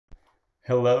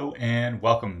Hello and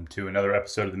welcome to another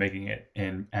episode of the Making It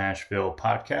in Asheville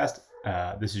podcast.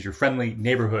 This is your friendly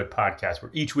neighborhood podcast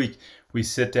where each week we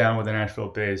sit down with an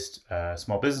Asheville-based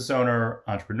small business owner,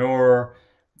 entrepreneur,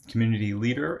 community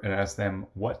leader, and ask them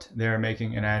what they're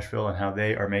making in Asheville and how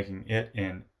they are making it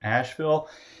in Asheville.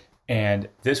 And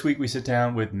this week we sit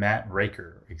down with Matt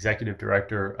Raker, Executive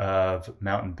Director of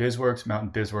Mountain BizWorks. Mountain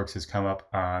BizWorks has come up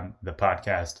on the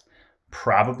podcast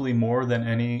probably more than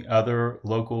any other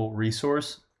local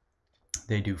resource.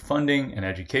 They do funding and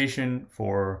education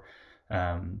for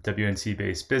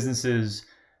WNC-based businesses,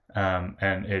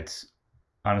 and it's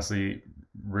honestly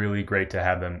really great to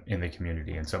have them in the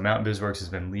community. And so Mountain BizWorks has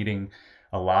been leading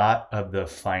a lot of the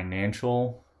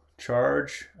financial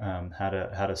charge, how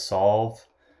to solve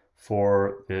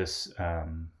for this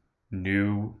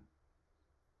new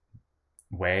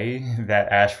way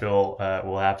that Asheville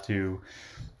will have to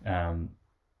I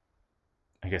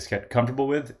guess get comfortable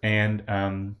with and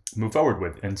move forward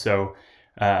with. And so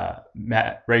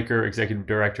Matt Raker, Executive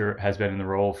Director, has been in the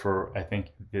role for, I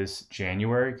think, this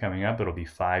January coming up. It'll be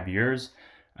 5 years.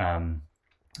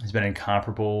 He's been in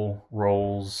comparable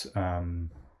roles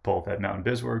both at Mountain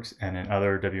BizWorks and in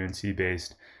other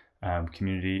WNC-based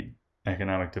community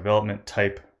economic development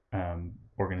type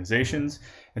organizations.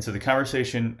 And so the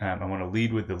conversation, I want to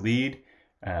lead with the lead.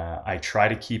 I try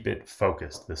to keep it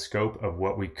focused. The scope of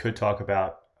what we could talk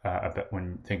about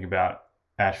when thinking about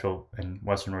Asheville and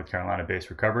Western North Carolina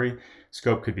based recovery,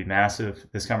 scope could be massive.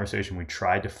 This conversation, we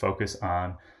tried to focus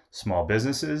on small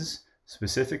businesses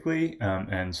specifically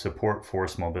and support for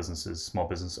small businesses, small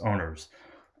business owners.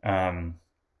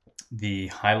 The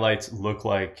highlights look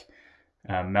like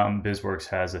Mountain BizWorks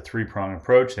has a three-pronged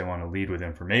approach. They want to lead with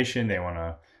information. They want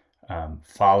to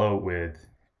follow with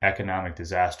economic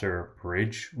disaster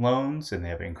bridge loans, and they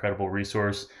have an incredible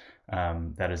resource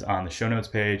that is on the show notes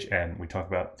page, and we talk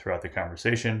about throughout the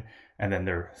conversation. And then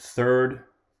their third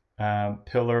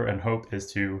pillar and hope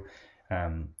is to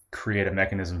create a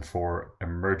mechanism for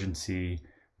emergency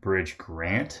bridge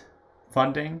grant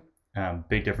funding.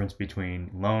 Big difference between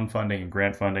loan funding and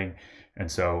grant funding,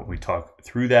 and so we talk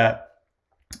through that.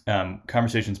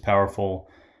 Conversation's powerful.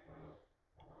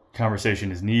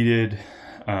 Conversation is needed.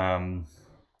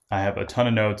 I have a ton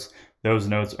of notes. Those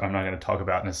notes I'm not going to talk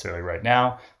about necessarily right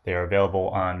now. They are available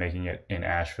on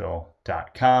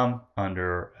makingitinasheville.com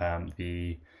under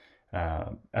the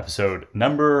episode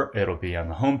number. It'll be on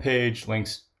the homepage.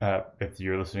 Links if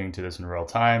you're listening to this in real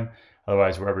time.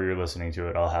 Otherwise, wherever you're listening to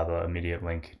it, I'll have an immediate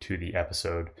link to the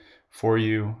episode for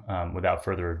you. Without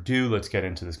further ado, let's get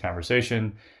into this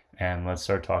conversation and let's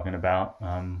start talking about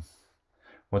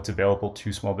what's available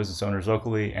to small business owners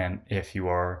locally. And if you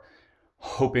are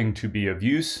hoping to be of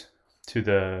use to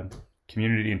the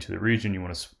community and to the region, you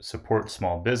want to support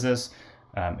small business,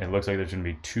 it looks like there's going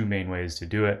to be two main ways to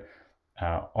do it.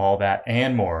 All that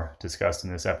and more discussed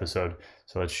in this episode.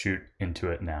 So let's shoot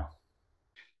into it now.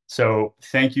 So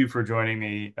thank you for joining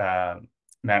me,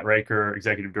 Matt Raker,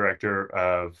 Executive Director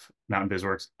of Mountain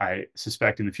BizWorks. I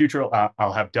suspect in the future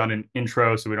I'll have done an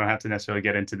intro so we don't have to necessarily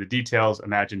get into the details.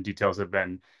 Imagine details have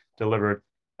been delivered.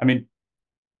 I mean,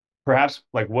 perhaps,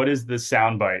 like, what is the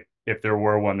soundbite, if there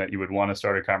were one, that you would want to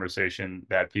start a conversation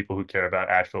that people who care about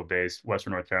Asheville-based,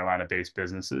 Western North Carolina-based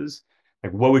businesses,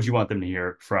 like, what would you want them to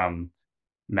hear from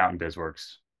Mountain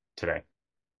BizWorks today?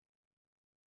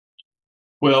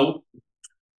 Well,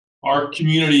 our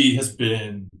community has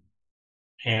been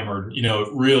hammered.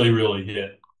 It really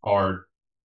hit hard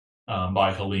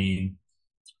by Helene.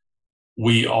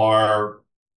 We are,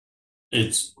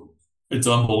 it's it's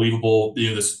unbelievable.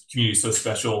 This community is so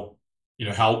special.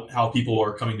 How people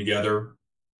are coming together,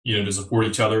 to support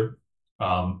each other,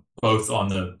 both on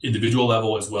the individual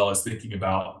level as well as thinking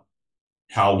about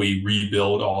how we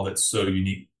rebuild all that's so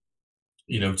unique,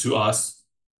 to us.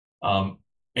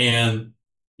 And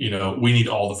we need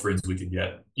all the friends we can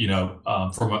get,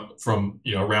 from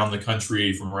around the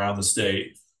country, from around the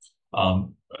state.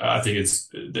 I think it's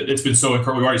been so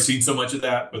incredible. We've already seen so much of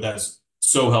that, but that's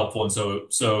so helpful and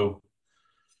so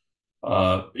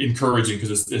encouraging,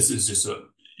 because this is just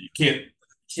you can't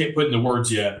put into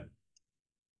words yet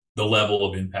the level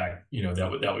of impact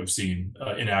that we've seen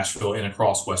in Asheville and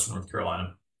across Western North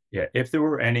Carolina. Yeah, if there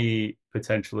were any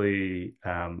potentially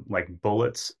like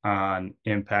bullets on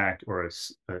impact or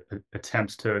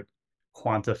attempts to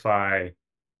quantify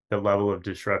the level of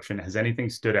disruption, has anything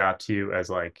stood out to you as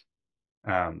like,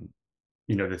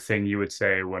 the thing you would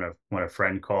say when a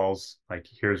friend calls, like,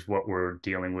 here's what we're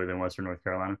dealing with in Western North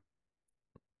Carolina?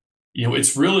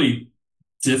 It's really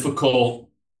difficult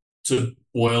to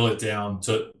boil it down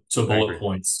to I bullet agree.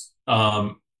 points.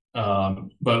 But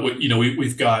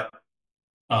we've got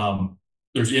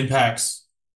there's impacts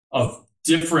of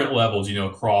different levels,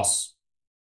 across,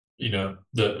 the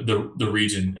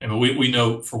region. I mean, we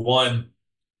know for one,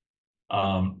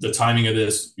 the timing of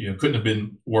this, couldn't have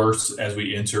been worse as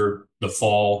we enter the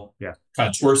fall Yeah. kind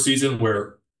of tourist season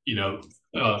where,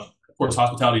 of course,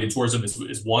 hospitality and tourism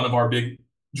is one of our big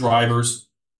drivers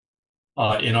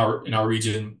in our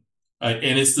region.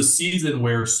 And it's the season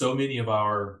where so many of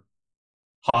our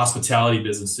hospitality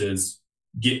businesses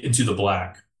get into the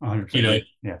black, you 100% know, agree.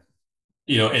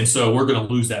 Yeah. and so we're going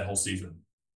to lose that whole season.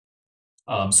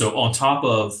 So on top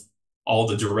of all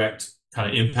the direct kind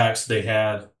of impacts they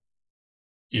had,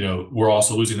 we're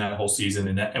also losing that whole season,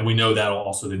 and we know that'll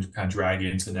also then kind of drag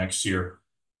into next year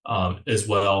as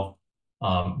well.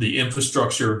 The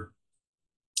infrastructure,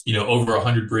 over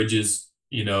 100 bridges,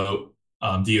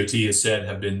 DOT has said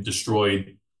have been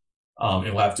destroyed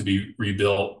and will have to be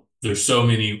rebuilt. There's so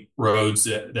many roads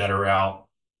that are out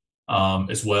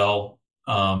as well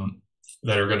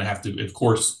that are going to have to, of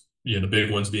course, the big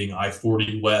ones being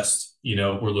I-40 West.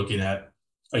 We're looking at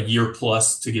a year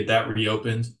plus to get that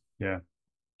reopened. Yeah.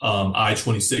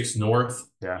 I-26 North,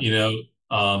 Yeah.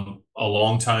 A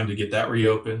long time to get that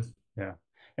reopened. Yeah.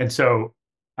 And so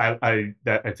I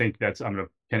think that's, I'm going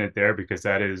to pin it there because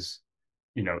that is,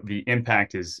 the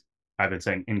impact is, I've been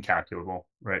saying, incalculable,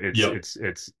 right? Yep.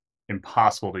 It's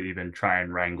impossible to even try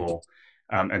and wrangle.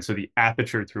 And so the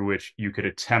aperture through which you could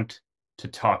attempt to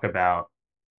talk about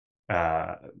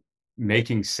uh,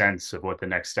 making sense of what the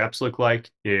next steps look like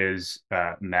is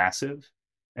massive.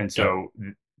 And Yep. so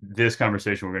this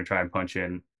conversation, we're going to try and punch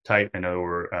in tight. I know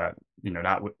we're,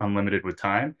 not unlimited with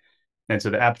time. And so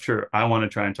the aperture I want to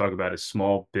try and talk about is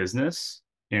small business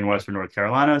in Western North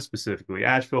Carolina, specifically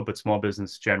Asheville, but small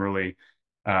business generally,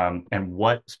 and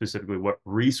what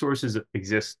resources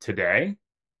exist today.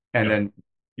 And Yep. then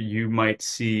you might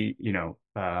see,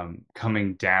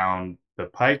 coming down the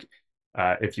pike,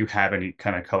 if you have any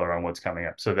kind of color on what's coming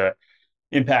up. So the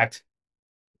impact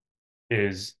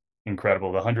is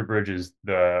incredible. The 100 bridges,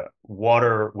 the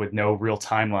water with no real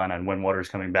timeline on when water is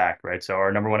coming back, right? So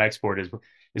our number one export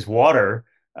is water.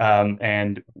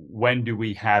 And when do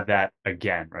we have that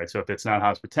again, right? So if it's not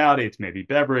hospitality, it's maybe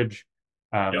beverage,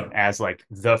 Yep. as like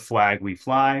the flag we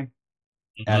fly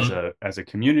Hmm. as a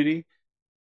community.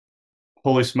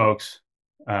 Holy smokes.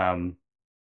 Um,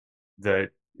 the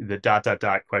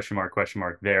dot question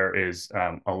mark there is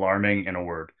alarming in a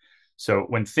word. So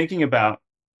when thinking about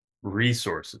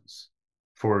resources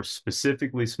for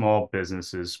specifically small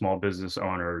businesses, small business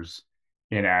owners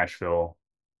in Asheville,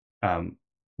 um,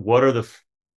 what are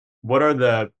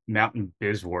the Mountain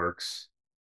BizWorks,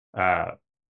 uh,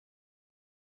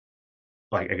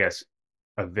 like I guess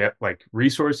like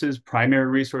resources, primary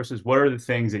resources? What are the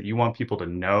things that you want people to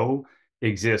know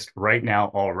exist right now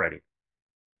already?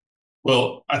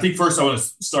 Well, I think first I want to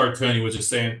start, Tony, with just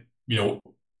saying,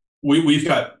 we've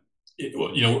got,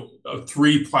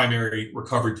 three primary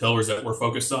recovery pillars that we're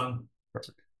focused on.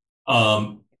 Perfect.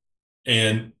 Um,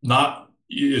 and not,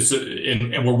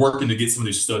 and we're working to get some of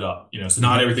these stood up, so not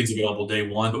Mm-hmm. everything's available day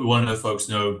one, but we want to know folks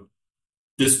know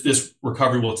this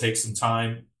recovery will take some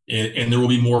time, and there will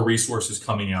be more resources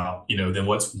coming out, than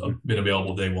what's Mm-hmm. been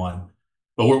available day one.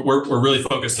 But we're really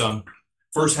focused on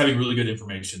first having really good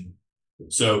information.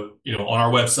 So, on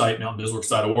our website,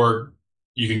 mountainbizworks.org,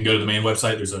 you can go to the main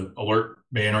website. There's an alert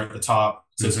banner at the top.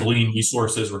 It says Mm-hmm. Helene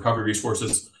resources, recovery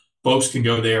resources. Folks can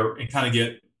go there and kind of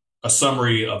get a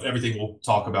summary of everything we'll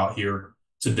talk about here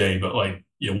today. But like,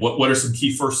 what are some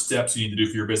key first steps you need to do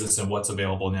for your business and what's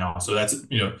available now? So that's,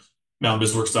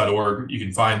 mountainbizworks.org. You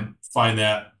can find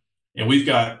that. And we've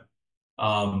got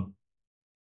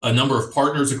a number of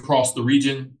partners across the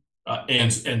region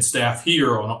and staff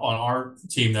here on our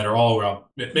team that are all around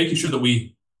making sure that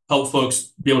we help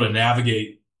folks be able to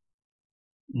navigate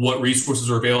what resources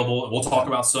are available. And we'll talk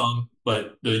about some,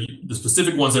 but the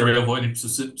specific ones that are available in a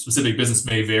specific business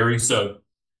may vary. So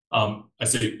I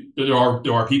say there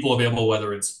are people available,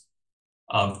 whether it's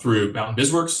through Mountain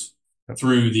BizWorks,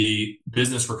 through the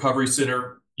Business Recovery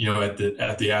Center, at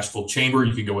the Asheville Chamber.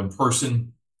 You can go in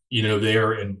person,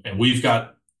 there, and we've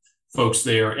got folks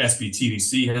there.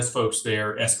 SBTDC has folks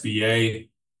there. SBA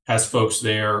has folks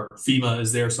there. FEMA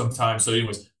is there sometimes. So,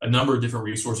 anyways, a number of different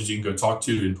resources you can go talk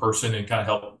to in person and kind of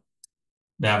help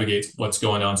navigate what's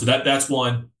going on. So that's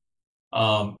one.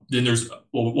 Then there's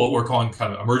what we're calling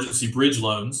kind of emergency bridge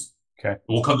loans. Okay.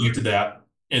 We'll come back to that.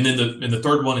 And then the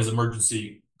third one is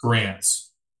emergency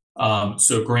grants.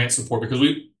 So grant support, because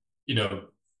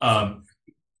um,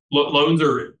 loans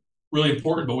are really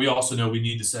important, but we also know we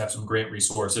need to have some grant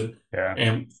resource, and Yeah.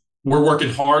 and we're working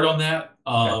hard on that.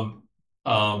 Okay.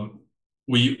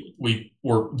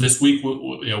 we're this week,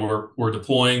 we're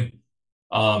deploying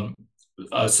um,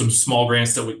 some small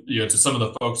grants that to some of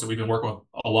the folks that we've been working with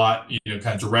a lot, kind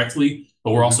of directly,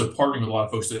 but we're Hmm. also partnering with a lot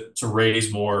of folks to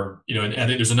raise more, and I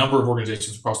think there's a number of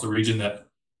organizations across the region that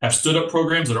have stood up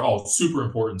programs that are all super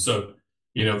important. So,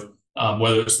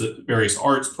 whether it's the various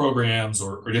arts programs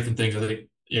or different things, I think,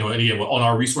 and again, on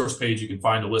our resource page, you can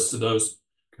find a list of those.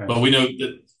 Okay. But we know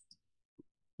that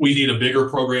we need a bigger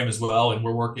program as well, and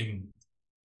we're working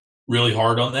really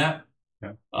hard on that.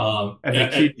 Yeah. Um, And the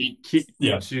and-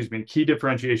 yeah, key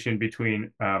differentiation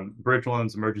between bridge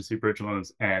loans, emergency bridge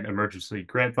loans, and emergency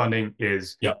grant funding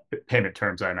is yeah, payment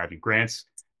terms. I imagine grants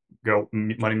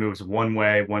money moves one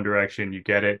way, one direction. You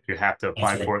get it. You have to that's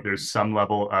apply right. for it. There's some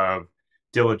level of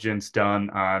diligence done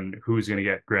on who's going to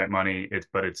get grant money.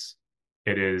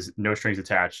 It is no strings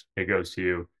attached. It goes to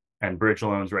you. And bridge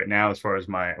loans right now, as far as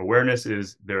my awareness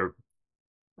is, they're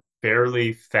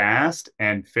fairly fast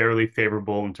and fairly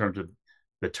favorable in terms of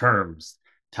the terms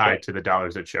Yeah, tied to the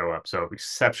dollars that show up. So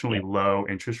exceptionally yeah, low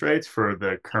interest rates for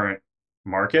the current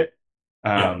market,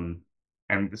 yeah, um,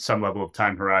 and some level of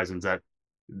time horizons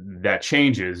that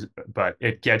changes, but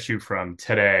it gets you from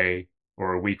today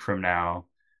or a week from now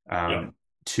yeah.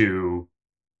 to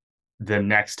the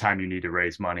next time you need to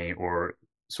raise money or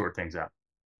sort things out.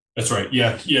 That's right.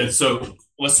 Yeah, yeah. So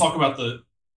let's talk about the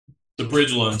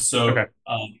bridge loan. Okay. So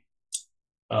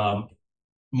um,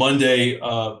 Monday,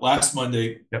 last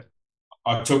Monday, Yep.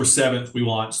 October 7th, we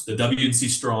launched the WNC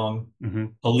Strong Mm-hmm.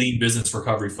 Helene Business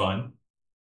Recovery Fund.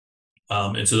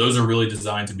 And so those are really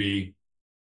designed to be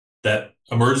that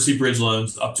emergency bridge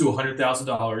loans up to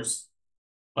 $100,000,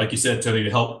 like you said, Tony, to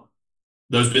help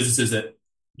those businesses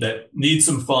that need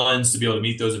some funds to be able to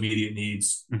meet those immediate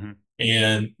needs Mm-hmm.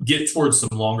 and get towards some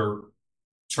longer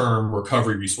term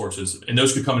recovery resources. And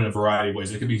those could come in a variety of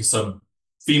ways. It could be some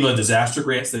FEMA disaster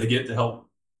grants that they get to help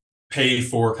pay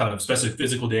for kind of especially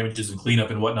physical damages and cleanup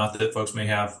and whatnot that folks may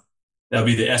have. That would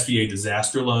be the SBA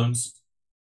disaster loans,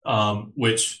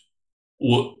 which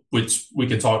we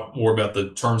can talk more about the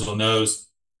terms on those.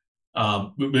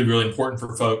 Would be really important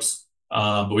for folks.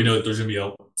 But we know that there's going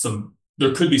to be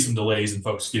there could be some delays in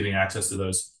folks getting access to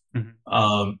those, Mm-hmm.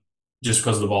 um, just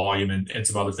because of the volume and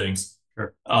some other things.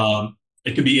 Sure.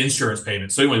 It could be insurance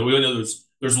payments. So anyway, we know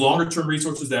there's longer term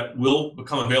resources that will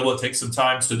become available. It takes some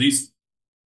time. So these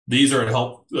are to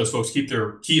help those folks keep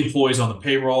their key employees on the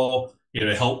payroll,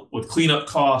 to help with cleanup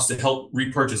costs, to help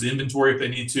repurchase inventory if they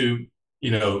need to,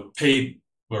 pay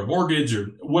their mortgage or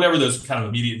whatever those kind of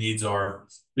immediate needs are.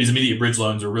 These immediate bridge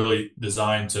loans are really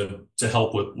designed to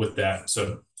help with that.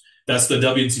 So that's the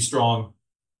WNC Strong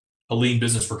Helene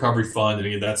Business Recovery Fund. And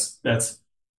again,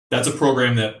 that's a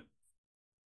program that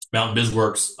Mountain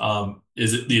BizWorks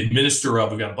is the administrator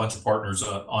of. We've got a bunch of partners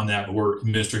on that, but we're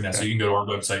administering that. So Okay. you can go to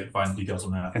our website and find details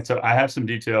on that. And so I have some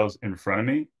details in front of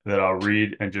me that I'll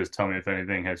read and just tell me if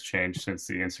anything has changed since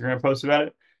the Instagram post about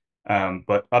it.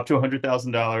 But up to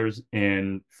 $100,000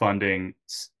 in funding,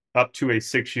 up to a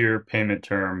 6-year payment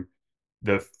term.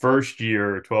 The first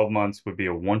year or 12 months would be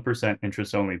a 1%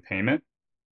 interest only payment,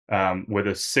 with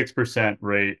a 6%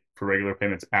 rate for regular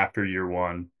payments after year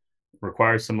one.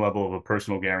 Requires some level of a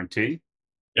personal guarantee,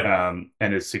 Yep,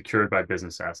 and is secured by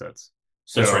business assets.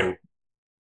 that's right.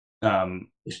 So um,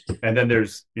 and then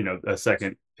there's a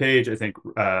second page, I think,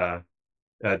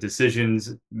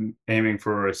 decisions aiming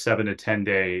for a 7 to 10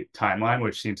 day timeline,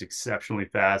 which seems exceptionally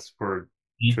fast for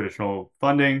Mhm. traditional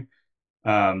funding.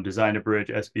 Designed to bridge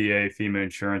SBA, FEMA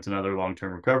insurance, and other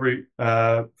long-term recovery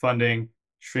funding.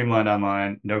 Streamlined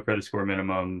online, no credit score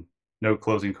minimum, no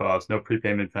closing costs, no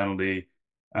prepayment penalty,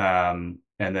 and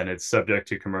then it's subject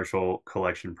to commercial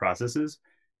collection processes.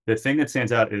 The thing that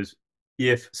stands out is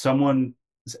if someone's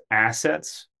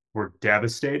assets were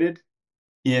devastated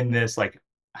in this, like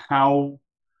how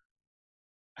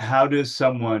how does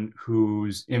someone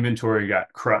whose inventory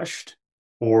got crushed,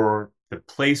 or the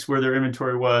place where their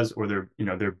inventory was, or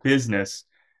their business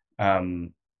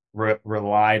um,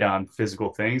 relied on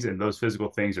physical things, and those physical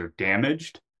things are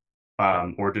damaged,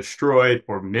 Yep. or destroyed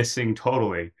or missing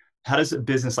totally? How does a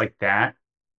business like that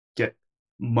get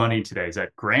money today? Is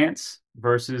that grants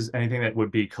versus anything that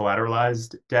would be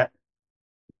collateralized debt?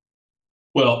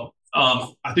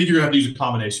 I think you're gonna have to use a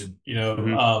combination.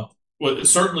 Hmm. Well,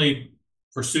 certainly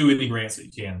pursue any grants that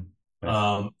you can.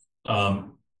 Yeah, Um,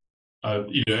 um,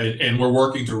 and we're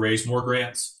working to raise more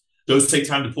grants. Those take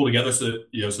time to pull together,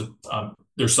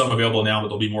 there's some available now, but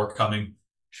there'll be more coming.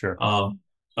 sure. Um,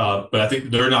 but I think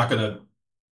they're not gonna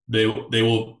they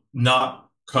will not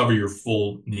cover your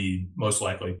full need most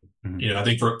likely. Hmm. I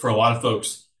think for a lot of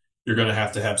folks,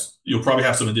 you'll probably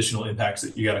have some additional impacts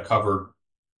that you got to cover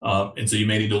And so you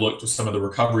may need to look to some of the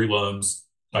recovery loans,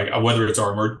 like whether it's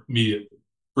our immediate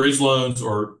bridge loans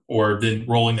or then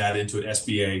rolling that into an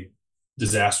SBA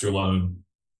disaster loan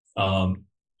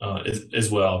as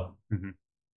well. Hmm.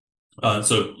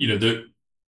 So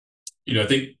I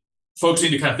think folks need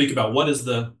to kind of think about what does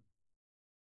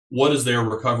their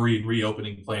recovery and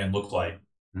reopening plan look like,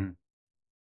 Hmm.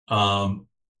 um,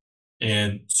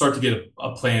 and start to get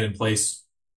a plan in place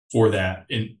for that.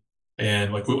 And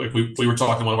we were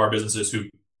talking to one of our businesses who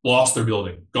lost their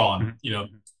building, gone, Hmm.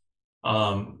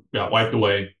 got wiped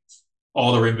away,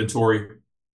 all their inventory,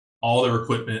 all their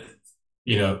equipment,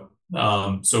 you know.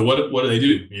 So what do they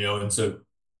do? And so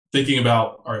thinking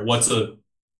about, all right,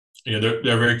 they're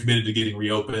very committed to getting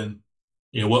reopened.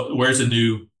 Where's a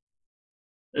new,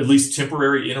 at least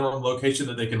temporary interim location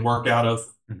that they can work out of,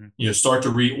 Hmm. start to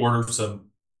reorder some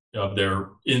of their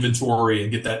inventory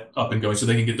and get that up and going so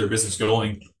they can get their business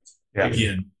going Yeah.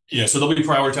 again. So they'll be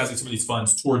prioritizing some of these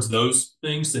funds towards those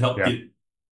things to help Yeah. get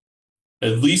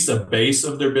at least a base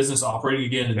of their business operating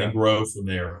again and then Yeah. grow from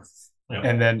there. Yeah.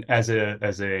 And then as a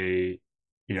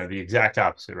the exact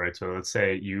opposite, right? So let's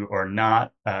say you are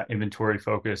not inventory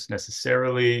focused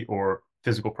necessarily or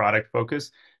physical product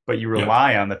focused, but you Yep.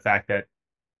 rely on the fact that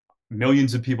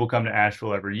millions of people come to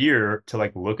Asheville every year to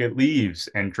like look at leaves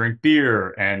and drink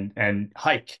beer and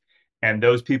hike. And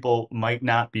those people might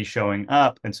not be showing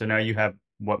up. And so now you have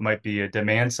what might be a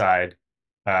demand side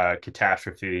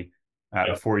catastrophe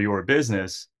Yep. for your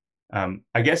business.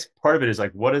 I guess part of it is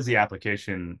like, what does the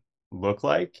application look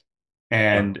like? Yep.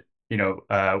 And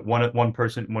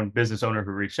one business owner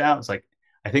who reached out was like,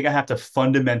 I think I have to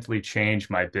fundamentally change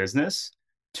my business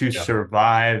to Yep.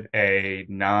 survive a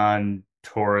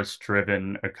non-tourist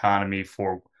driven economy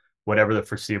for whatever the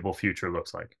foreseeable future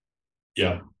looks like.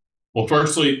 Yeah. Well,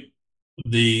 firstly,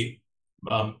 the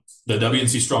the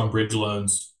WNC Strong Bridge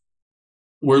loans,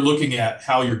 we're looking at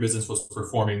how your business was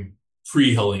performing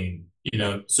pre-Helene.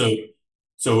 So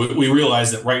we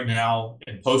realize that right now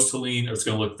and post-Helene, it's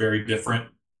going to look very different.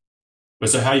 But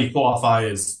so how you qualify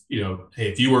is, hey,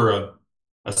 if you were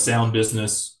a sound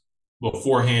business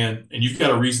beforehand and you've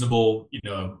got a reasonable,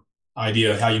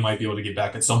 idea of how you might be able to get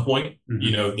back at some point, Mm-hmm.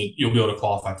 you'll be able to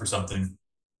qualify for something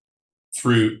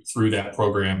through that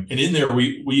program. And in there,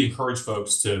 we encourage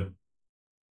folks to,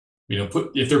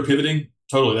 if they're pivoting,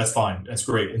 totally, that's fine. That's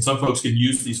great. And some folks can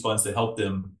use these funds to help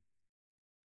them,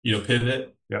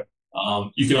 pivot. Yep.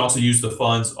 You can also use the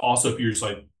funds also if you're just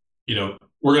like,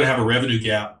 we're going to have a revenue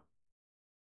gap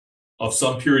of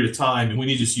some period of time, and we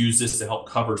need to just use this to help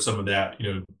cover some of that,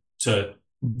 to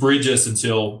bridge us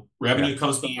until Yeah. revenue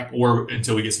comes back or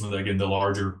until we get some of the, again, the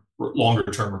longer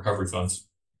term recovery funds.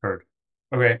 Heard.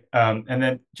 Okay. And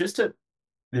then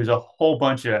there's a whole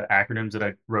bunch of acronyms that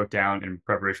I wrote down in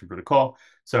preparation for the call.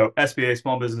 So SBA,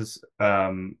 Small Business,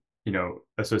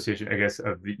 Association, I guess,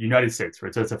 of the United States,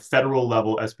 right? So it's a federal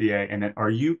level SBA. And then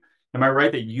am I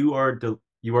right that you are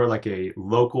like a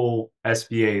local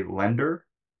SBA lender,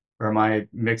 or am I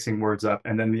mixing words up?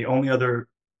 And then the only other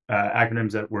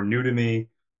acronyms that were new to me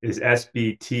is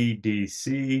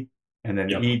SBTDC and then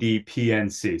Yep.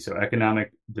 EDPNC. So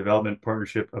Economic Development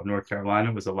Partnership of North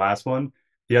Carolina was the last one.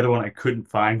 The other one I couldn't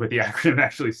find what the acronym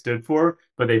actually stood for,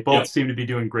 but they both Yep. seem to be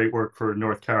doing great work for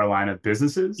North Carolina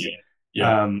businesses. Yeah.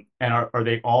 Yep. And are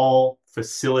they all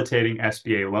facilitating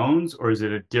SBA loans, or is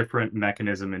it a different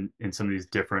mechanism in some of these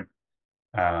different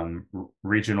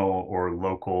regional or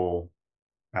local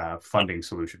funding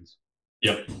solutions?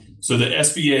 Yep. So the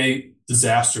SBA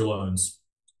disaster loans,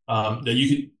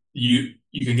 that you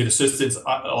can get assistance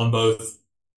on both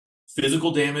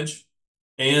physical damage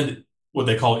and what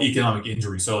they call economic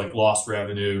injury, so like lost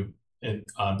revenue and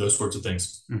those sorts of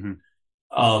things. Mm-hmm.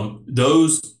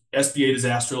 Those SBA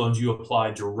disaster loans you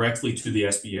apply directly to the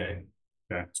SBA,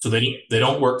 Okay. so they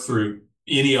don't work through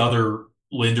any other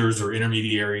lenders or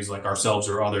intermediaries like ourselves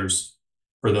or others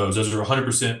for those. Those are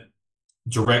 100%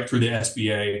 direct through the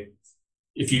SBA.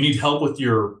 If you need help with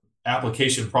your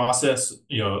application process,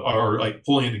 or like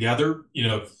pulling it together,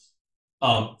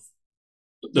 um,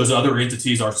 those other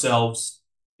entities, ourselves,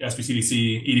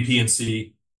 SBCDC,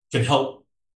 EDPNC, can help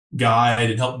guide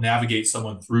and help navigate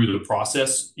someone through the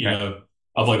process, Okay.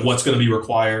 of like what's going to be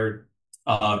required.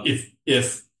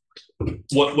 If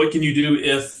what can you do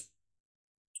if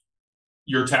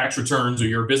your tax returns or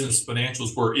your business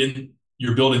financials were in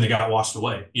your building that got washed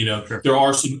away? Sure. There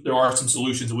are some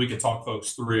solutions that we can talk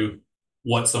folks through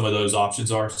what some of those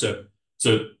options are. So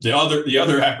the other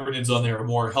acronyms on there are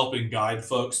more helping guide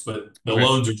folks, but the Okay.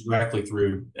 loans are directly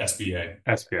through SBA.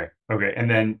 SBA. Okay. And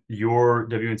then your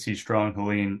WNC Strong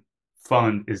Helene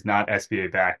fund is not SBA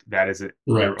backed. That is your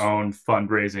Correct. own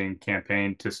fundraising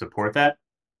campaign to support that.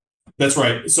 That's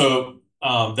right. So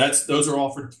those are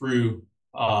offered through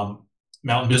Mountain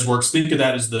BizWorks. Think of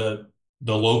that as the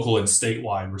local and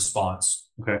statewide response.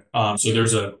 Okay. So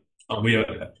there's a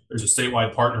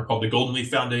statewide partner called the Golden Leaf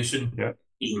Foundation. Yeah.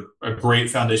 A great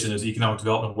foundation that does economic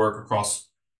development work across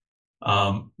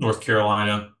North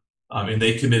Carolina, and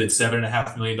they committed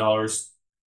 $7.5 million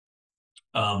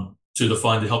to the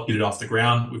fund to help get it off the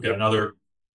ground. We've got Yep. another.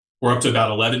 We're up to about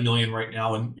 11 million right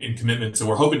now in commitments, and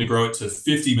we're hoping to grow it to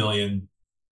 50 million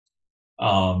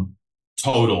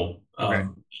total Okay.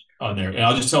 on there. And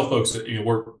I'll just tell folks that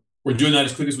we're doing that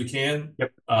as quick as we can.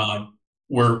 Yep.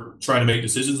 We're trying to make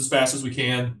decisions as fast as we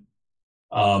can.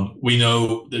 We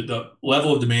know that the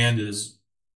level of demand is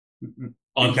Incalculable.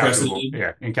 unprecedented.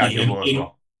 Yeah. In, Incalculable as in,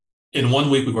 well. in 1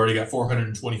 week, we've already got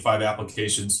 425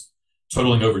 applications,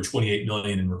 totaling over 28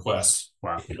 million in requests.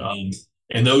 Wow.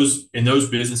 And those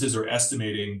businesses are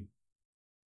estimating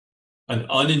an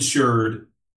uninsured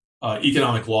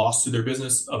economic loss to their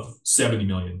business of 70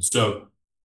 million. So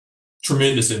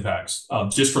tremendous impacts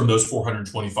just from those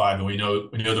 425, and we know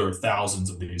there are thousands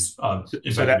of these So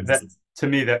impacted that businesses. to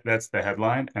me that's the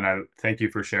headline, and I thank you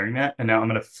for sharing that. And now I'm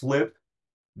going to flip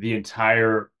the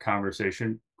entire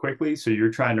conversation quickly. So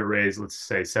you're trying to raise, let's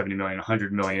say, 70 million,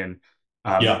 100 million.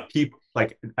 Yeah, People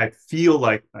like I feel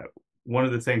like one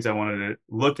of the things I wanted to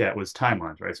look at was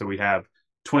timelines, right? So we have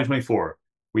 2024,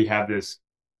 we have this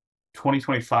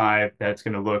 2025 that's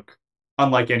going to look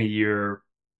unlike any year,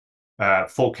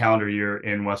 full calendar year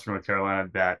in Western North Carolina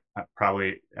that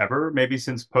probably ever, maybe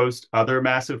since post other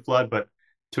massive flood, but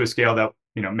to a scale that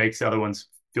makes the other ones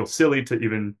feel silly to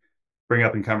even bring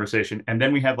up in conversation. And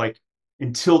then we have like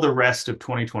until the rest of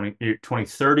 2020,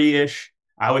 2030-ish,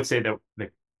 I would say that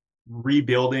the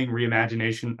rebuilding,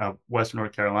 reimagination of Western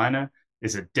North Carolina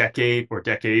is a decade or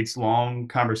decades long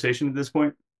conversation at this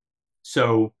point.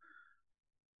 So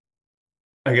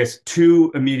I guess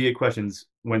two immediate questions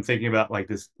when thinking about like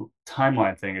this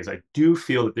timeline thing is I do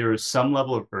feel that there is some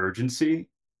level of urgency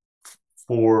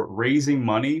for raising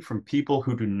money from people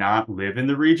who do not live in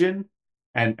the region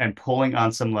and pulling on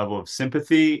some level of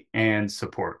sympathy and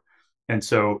support. And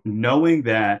so knowing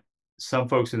that some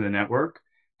folks in the network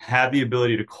have the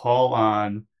ability to call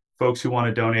on folks who want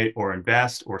to donate or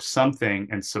invest or something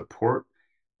and support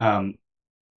um,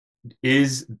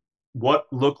 is what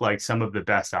look like some of the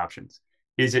best options.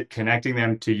 Is it connecting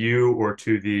them to you or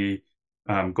to the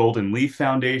Golden Leaf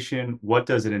Foundation? What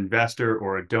does an investor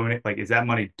or a donate like? Is that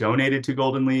money donated to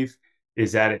Golden Leaf?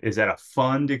 Is that a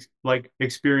fund like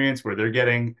experience where they're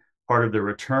getting part of the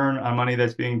return on money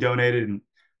that's being donated and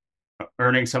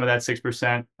earning some of that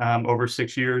 6% over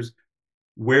 6 years?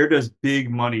 Where does big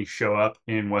money show up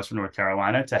in Western North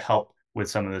Carolina to help with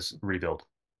some of this rebuild?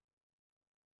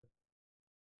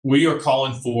 we are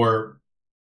calling for.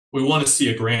 We want to see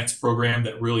a grants program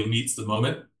that really meets the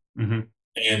moment, Mm-hmm.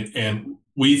 and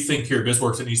we think here at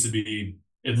BizWorks it needs to be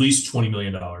at least $20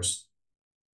 million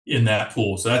in that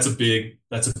pool. So that's a big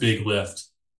lift.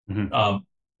 Mm-hmm. Um,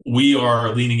 we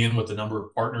are leaning in with a number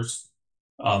of partners.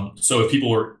 So if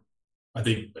people are, I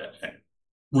think,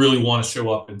 really want to show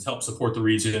up and help support the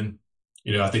region,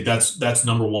 I think that's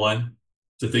number one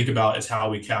to think about is how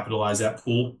we capitalize that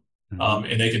pool. Mm-hmm.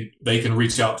 And they can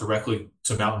reach out directly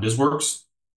to Mountain BizWorks.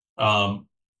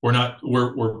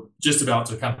 We're just about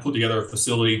to kind of put together a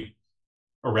facility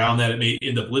around that. It may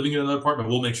end up living in another apartment.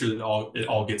 We'll make sure that it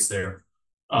all gets there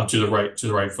to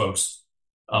the right folks.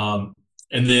 And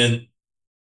then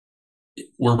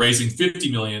we're raising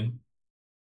 50 million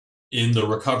in the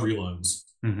recovery loans.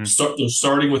 Mm-hmm. They're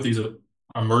starting with these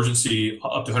emergency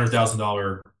up to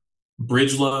 $100,000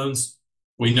 bridge loans.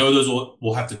 We know those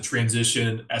will have to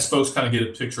transition as folks kind of get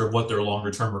a picture of what their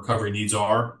longer term recovery needs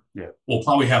are. Yeah. We'll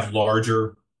probably have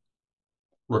larger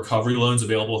recovery loans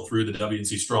available through the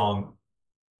W&C Strong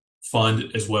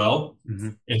fund as well. Mm-hmm.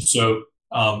 And so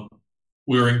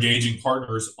we're engaging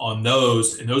partners on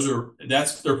those, and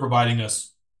they're providing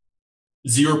us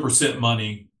 0%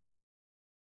 money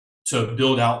to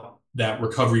build out that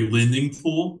recovery lending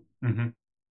pool Mm-hmm.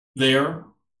 there.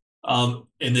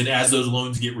 And then as those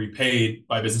loans get repaid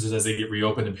by businesses as they get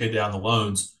reopened and pay down the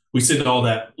loans, we send all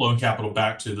that loan capital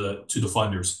back to the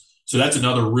funders. So that's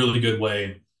another really good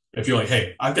way. If you're like,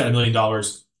 hey, I've got $1 million,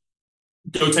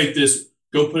 go take this,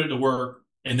 go put it to work,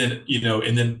 and then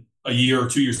a year or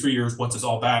 2 years, 3 years, once it's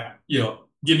all back,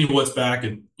 give me what's back,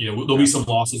 and there'll be some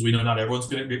losses. We know not everyone's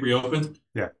going to get reopened,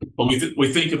 Yeah. but we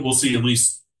think it will see at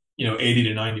least 80 to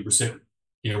 90%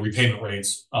 repayment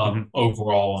rates Mm-hmm.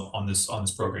 overall on this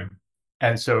program.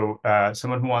 And so,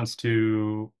 someone who wants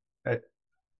to,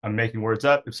 I'm making words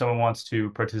up. If someone wants to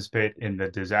participate in the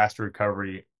disaster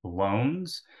recovery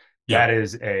loans, that Yeah.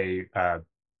 is a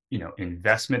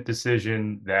investment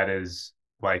decision that is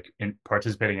like in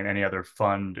participating in any other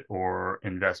fund or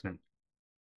investment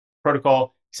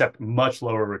protocol, except much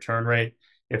lower return rate.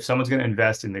 If someone's going to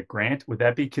invest in the grant, would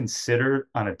that be considered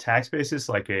on a tax basis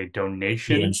like a You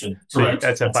donation? mentioned So correct.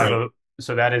 that's a That's right. 50.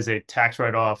 So that is a tax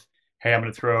write-off. Hey, I'm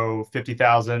going to throw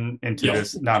 50,000 into Yep.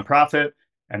 this nonprofit,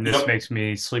 and this Yep. makes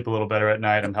me sleep a little better at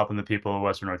night. I'm helping the people of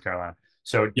Western North Carolina.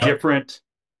 So Yep. different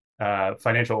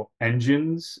financial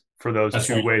engines for those That's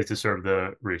two right. ways to serve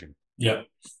the region. Yep.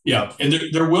 Yeah. And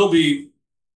there will be,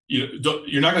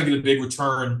 you're not going to get a big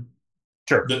return.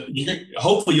 Sure,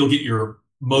 Hopefully you'll get your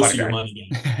most money of your back. money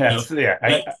That's yeah,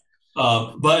 that,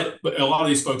 but a lot of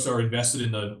these folks are invested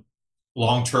in the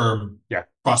long-term yeah,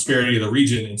 prosperity of the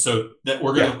region. And so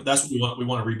yeah. that's what we want. We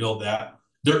want to rebuild that.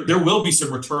 There will be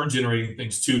some return generating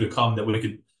things too to come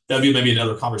that'd be maybe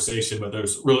another conversation, but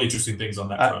there's really interesting things on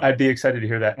that front. I'd be excited to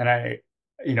hear that. And I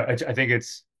think I'm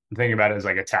thinking about it as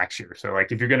like a tax year. So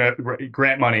like if you're going to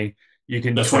grant money, you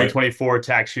can That's right. 2024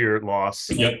 tax year loss.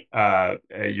 Yep.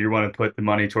 You want to put the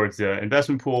money towards the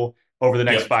investment pool. Over the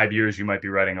next Yep. 5 years, you might be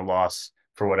writing a loss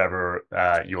for whatever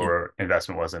your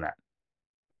investment was in that.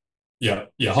 Yeah.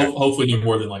 Yeah. Okay. Hopefully no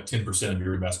more than like 10% of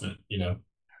your investment.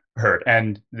 Heard.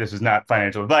 And this is not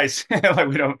financial advice. Like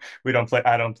we don't play.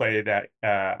 I don't play that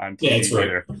on Yeah, TV that's right.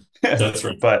 either. That's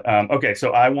right. But okay,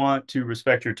 so I want to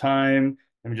respect your time.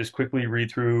 Let me just quickly read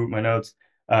through my notes.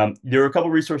 There were a couple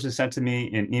resources sent to me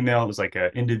in email. It was like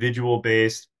a individual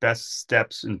based best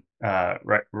steps and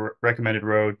recommended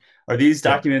road. Are these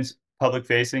Yeah. documents public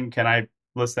facing? Can I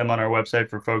list them on our website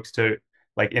for folks to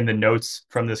like in the notes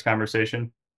from this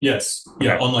conversation? Yes.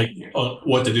 Yeah. Okay. On like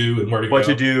what to do and where to What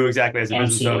to go. do exactly as a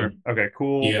business owner. Absolutely. Okay,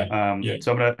 cool. Yeah. Yeah.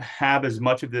 So I'm gonna have as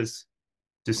much of this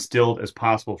distilled as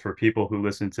possible for people who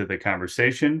listen to the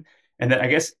conversation. And then I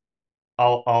guess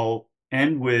I'll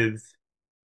end with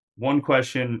one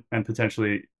question and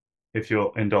potentially, if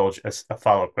you'll indulge, a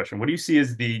follow-up question. What do you see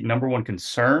as the number one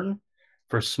concern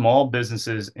for small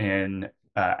businesses in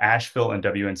Asheville and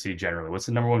WNC generally? What's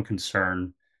the number one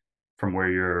concern from where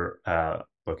you're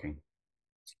looking?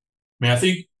 I mean, I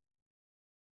think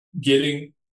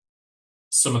getting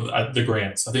some of the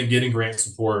grants. I think getting grant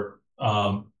support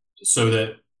so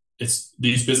that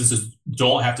these businesses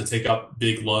don't have to take up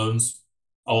big loans.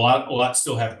 A lot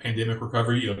still have pandemic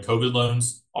recovery, COVID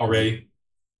loans already.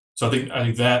 So I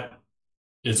think that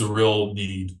is a real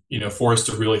need, for us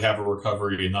to really have a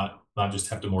recovery and not just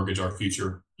have to mortgage our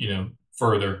future,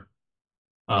 further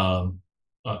on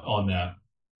that.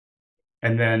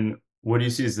 And then what do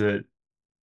you see as the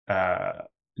uh,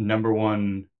 number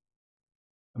one?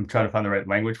 I'm trying to find the right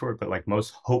language for it, but like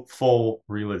most hopeful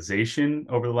realization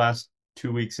over the last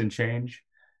 2 weeks and change.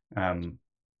 Um,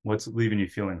 what's leaving you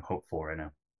feeling hopeful right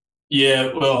now?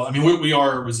 Yeah, well, I mean, we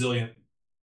are a resilient,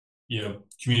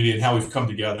 community and how we've come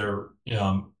together.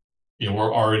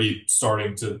 We're already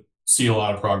starting to see a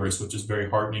lot of progress, which is very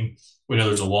heartening. We know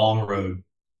there's a long road,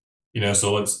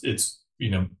 so it's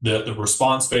the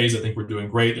response phase. I think we're doing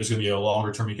great. There's going to be a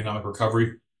longer term economic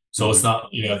recovery. So it's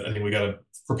Mm-hmm. not, I think we got to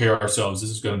prepare ourselves. This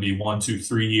is going to be 1, 2,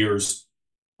 3 years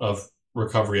of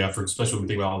recovery efforts, especially when we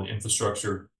think about all the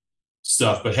infrastructure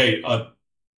stuff. But hey,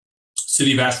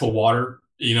 City of Asheville water,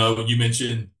 you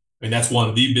mentioned, I mean, that's one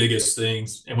of the biggest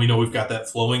things. And we know we've got that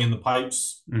flowing in the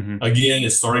pipes. Mm-hmm. Again,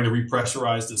 it's starting to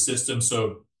repressurize the system.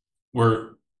 So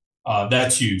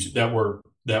that's huge that we're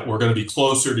going to be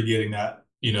closer to getting that,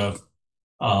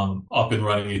 up and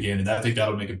running again. And I think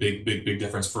that'll make a big, big, big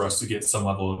difference for us to get some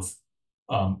level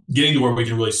of getting to where we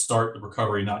can really start the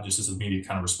recovery, not just as an immediate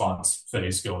kind of response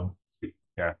phase going.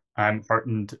 Yeah, I'm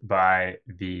heartened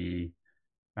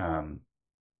um,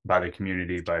 by the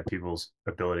community, by people's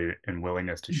ability and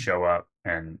willingness to show up,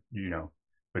 and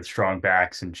with strong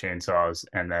backs and chainsaws,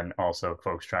 and then also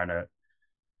folks trying to,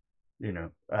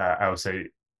 I would say,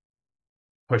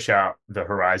 push out the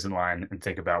horizon line and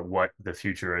think about what the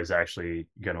future is actually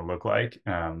going to look like.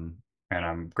 And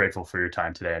I'm grateful for your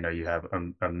time today. I know you have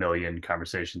a million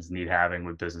conversations need having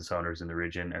with business owners in the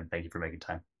region, and thank you for making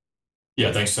time.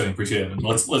 Yeah, thanks, Tony. Appreciate it. And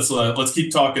let's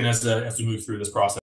keep talking as we move through this process.